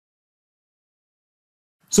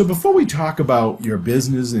So before we talk about your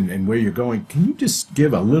business and where you're going, can you just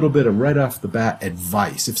give a little bit of right off the bat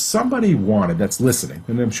advice? If somebody wanted, that's listening,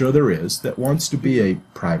 and I'm sure there is, that wants to be a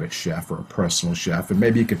private chef or a personal chef, and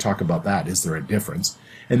maybe you could talk about that. Is there a difference?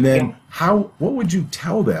 And Yeah. then what would you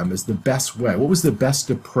tell them is the best way? What was the best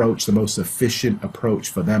approach, the most efficient approach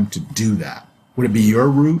for them to do that? Would it be your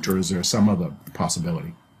route or is there some other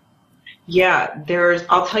possibility? Yeah,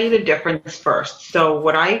 I'll tell you the difference first. So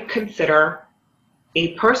what I consider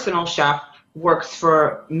a personal chef works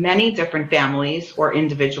for many different families or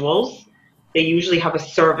individuals. They usually have a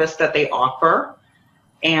service that they offer.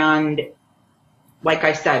 And like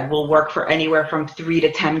I said, will work for anywhere from 3 to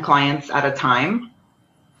 10 clients at a time.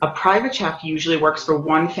 A private chef usually works for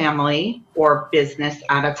one family or business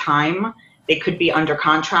at a time. They could be under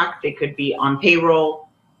contract, they could be on payroll,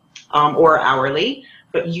 or hourly,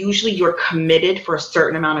 but usually you're committed for a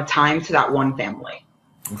certain amount of time to that one family.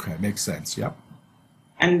 Okay, makes sense. Yep.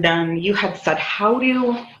 And then you had said,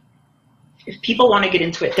 if people want to get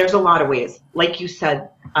into it, there's a lot of ways. Like you said,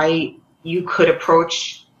 you could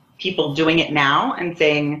approach people doing it now and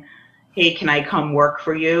saying, hey, can I come work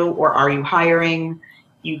for you? Or are you hiring?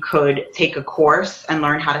 You could take a course and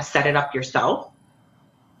learn how to set it up yourself.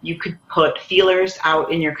 You could put feelers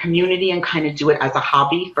out in your community and kind of do it as a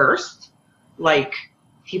hobby first. Like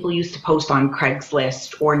people used to post on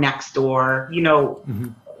Craigslist or Nextdoor, Hmm.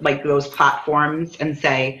 like those platforms and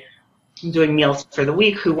say, I'm doing meals for the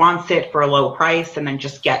week, who wants it for a low price, and then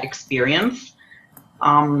just get experience.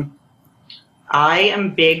 Um, I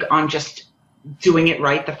am big on just doing it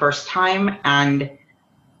right the first time and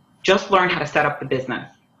just learn how to set up the business.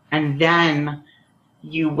 And then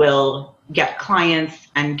you will get clients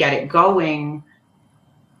and get it going.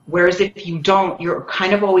 Whereas if you don't, you're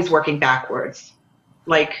kind of always working backwards.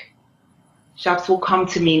 Like chefs will come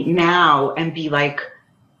to me now and be like,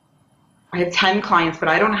 I have 10 clients, but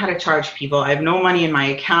I don't know how to charge people. I have no money in my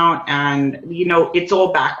account. And, it's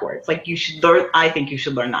all backwards. Like you should learn, I think you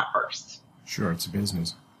should learn that first. Sure, it's a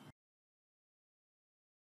business.